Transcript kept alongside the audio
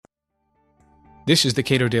This is the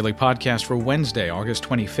Cato Daily Podcast for Wednesday, August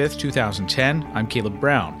 25th, 2010. I'm Caleb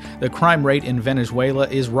Brown. The crime rate in Venezuela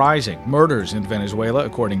is rising. Murders in Venezuela,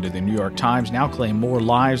 according to the New York Times, now claim more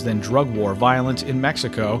lives than drug war violence in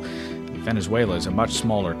Mexico. Venezuela is a much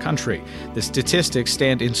smaller country. The statistics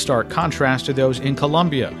stand in stark contrast to those in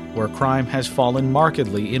Colombia, where crime has fallen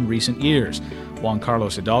markedly in recent years. Juan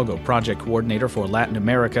Carlos Hidalgo, project coordinator for Latin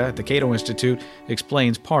America at the Cato Institute,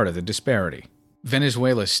 explains part of the disparity.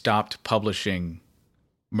 Venezuela stopped publishing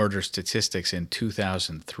murder statistics in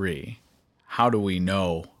 2003. How do we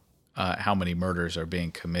know how many murders are being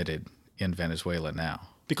committed in Venezuela now?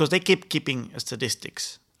 Because they keep keeping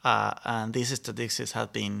statistics, and these statistics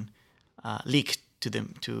have been leaked to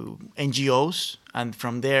NGOs, and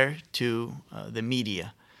from there to the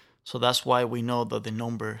media. So that's why we know that the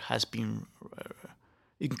number has been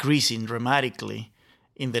increasing dramatically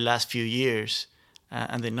in the last few years.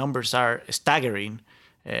 And the numbers are staggering.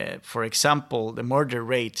 For example, the murder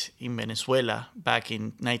rate in Venezuela back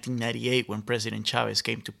in 1998, when President Chavez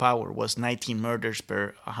came to power, was 19 murders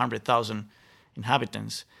per 100,000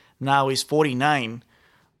 inhabitants. Now it's 49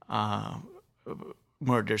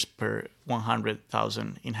 murders per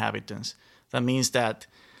 100,000 inhabitants. That means that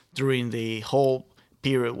during the whole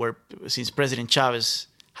period since President Chavez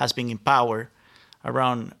has been in power,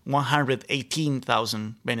 around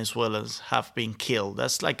 118,000 Venezuelans have been killed.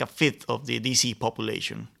 That's like a fifth of the DC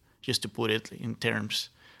population, just to put it in terms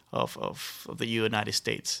of the United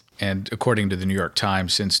States. And according to the New York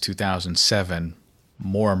Times, since 2007,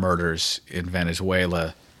 more murders in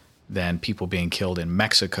Venezuela than people being killed in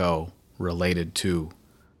Mexico related to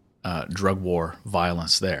drug war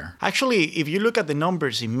violence there. Actually, if you look at the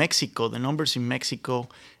numbers in Mexico,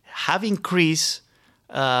 have increased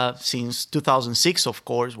since 2006, of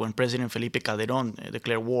course, when President Felipe Calderon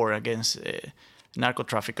declared war against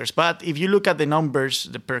narco-traffickers. But if you look at the numbers,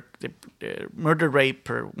 the murder rate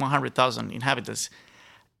per 100,000 inhabitants,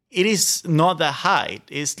 it is not that high.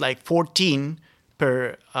 It's like 14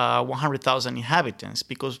 per 100,000 inhabitants,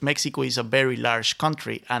 because Mexico is a very large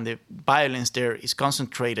country and the violence there is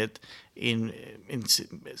concentrated in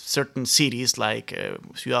certain cities like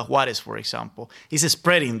Ciudad Juárez, for example. It's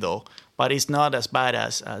spreading, though, but it's not as bad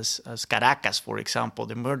as Caracas, for example.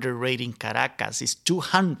 The murder rate in Caracas is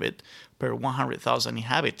 200 per 100,000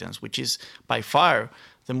 inhabitants, which is by far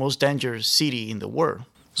the most dangerous city in the world.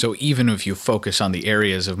 So even if you focus on the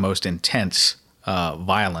areas of most intense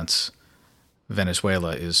violence,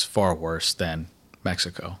 Venezuela is far worse than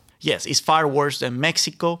Mexico. Yes, it's far worse than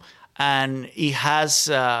Mexico, and it has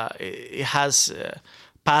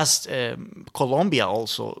passed Colombia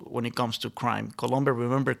also when it comes to crime.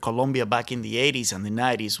 Colombia back in the 80s and the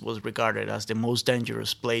 90s was regarded as the most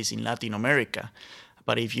dangerous place in Latin America.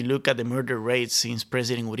 But if you look at the murder rates since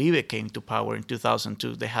President Uribe came to power in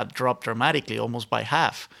 2002, they have dropped dramatically, almost by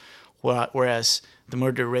half, whereas the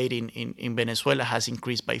murder rate in Venezuela has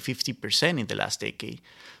increased by 50% in the last decade.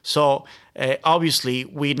 So obviously,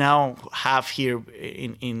 we now have here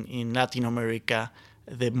in Latin America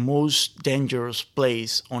the most dangerous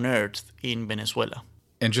place on earth in Venezuela.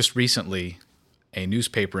 And just recently, a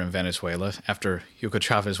newspaper in Venezuela, after Hugo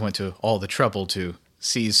Chavez went to all the trouble to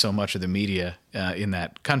seize so much of the media in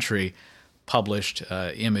that country, published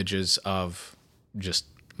images of just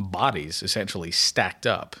bodies essentially stacked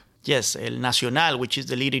up. Yes, El Nacional, which is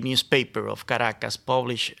the leading newspaper of Caracas,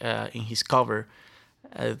 published in his cover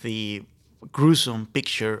the gruesome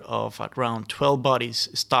picture of around 12 bodies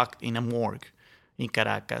stuck in a morgue in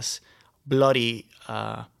Caracas, bloody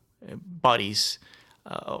bodies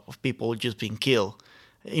of people just being killed,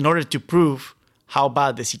 in order to prove how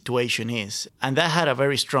bad the situation is. And that had a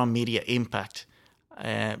very strong media impact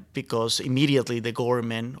because immediately the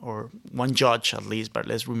government, or one judge at least, but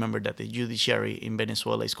let's remember that the judiciary in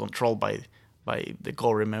Venezuela is controlled by the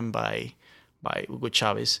government, by Hugo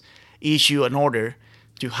Chavez, issue an order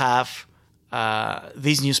to have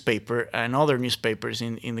this newspaper and other newspapers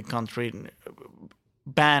in the country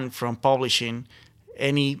banned from publishing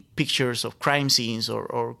any pictures of crime scenes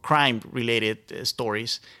or crime-related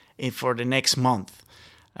stories for the next month.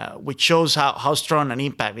 Which shows how strong an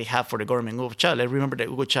impact they have for the government of Hugo Chavez. Remember that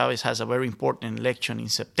Hugo Chavez has a very important election in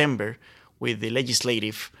September with the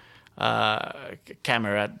legislative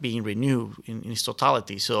camera being renewed in its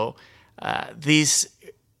totality. So this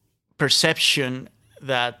perception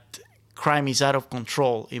that crime is out of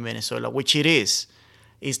control in Venezuela, which it is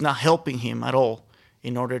not helping him at all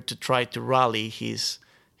in order to try to rally his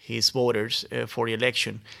voters for the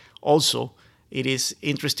election. Also, it is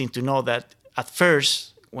interesting to know that at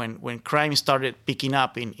first, when crime started picking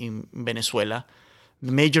up in Venezuela,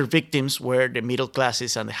 The major victims were the middle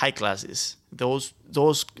classes and the high classes. Those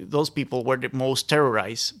people were the most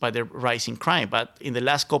terrorized by the rising crime. But in the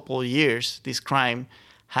last couple of years, this crime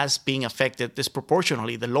has been affected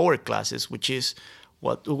disproportionately the lower classes, which is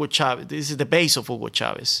what Hugo Chavez. This is the base of Hugo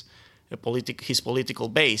Chavez, his political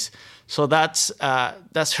base. So that's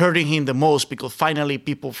hurting him the most, because finally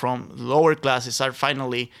people from lower classes are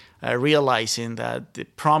finally realizing that the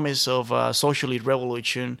promise of a socialist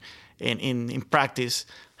revolution in practice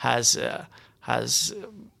has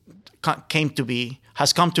come to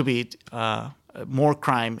be more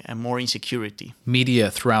crime and more insecurity. Media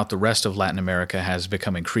throughout the rest of Latin America has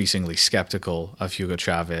become increasingly skeptical of Hugo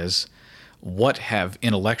Chavez. What have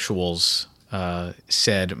intellectuals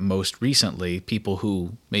said most recently, people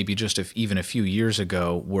who maybe just even a few years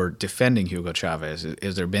ago were defending Hugo Chavez?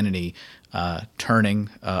 Has there been any turning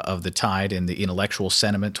of the tide in the intellectual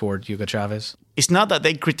sentiment toward Hugo Chavez? It's not that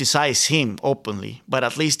they criticize him openly, but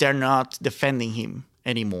at least they're not defending him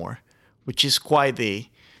anymore, which is quite the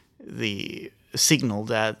signal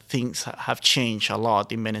that things have changed a lot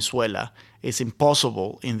in Venezuela. It's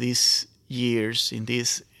impossible in these years, in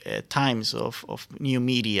these times of new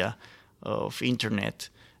media, of internet,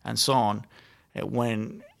 and so on,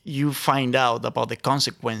 when you find out about the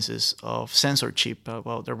consequences of censorship,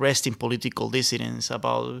 about arresting political dissidents,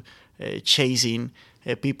 about chasing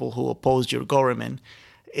people who oppose your government,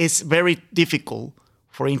 it's very difficult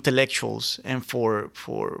for intellectuals and for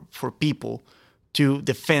people to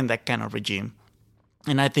defend that kind of regime.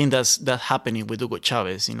 And I think that's happening with Hugo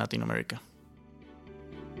Chavez in Latin America.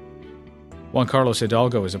 Juan Carlos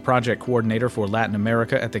Hidalgo is a project coordinator for Latin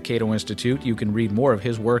America at the Cato Institute. You can read more of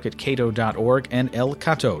his work at cato.org and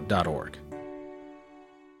elcato.org.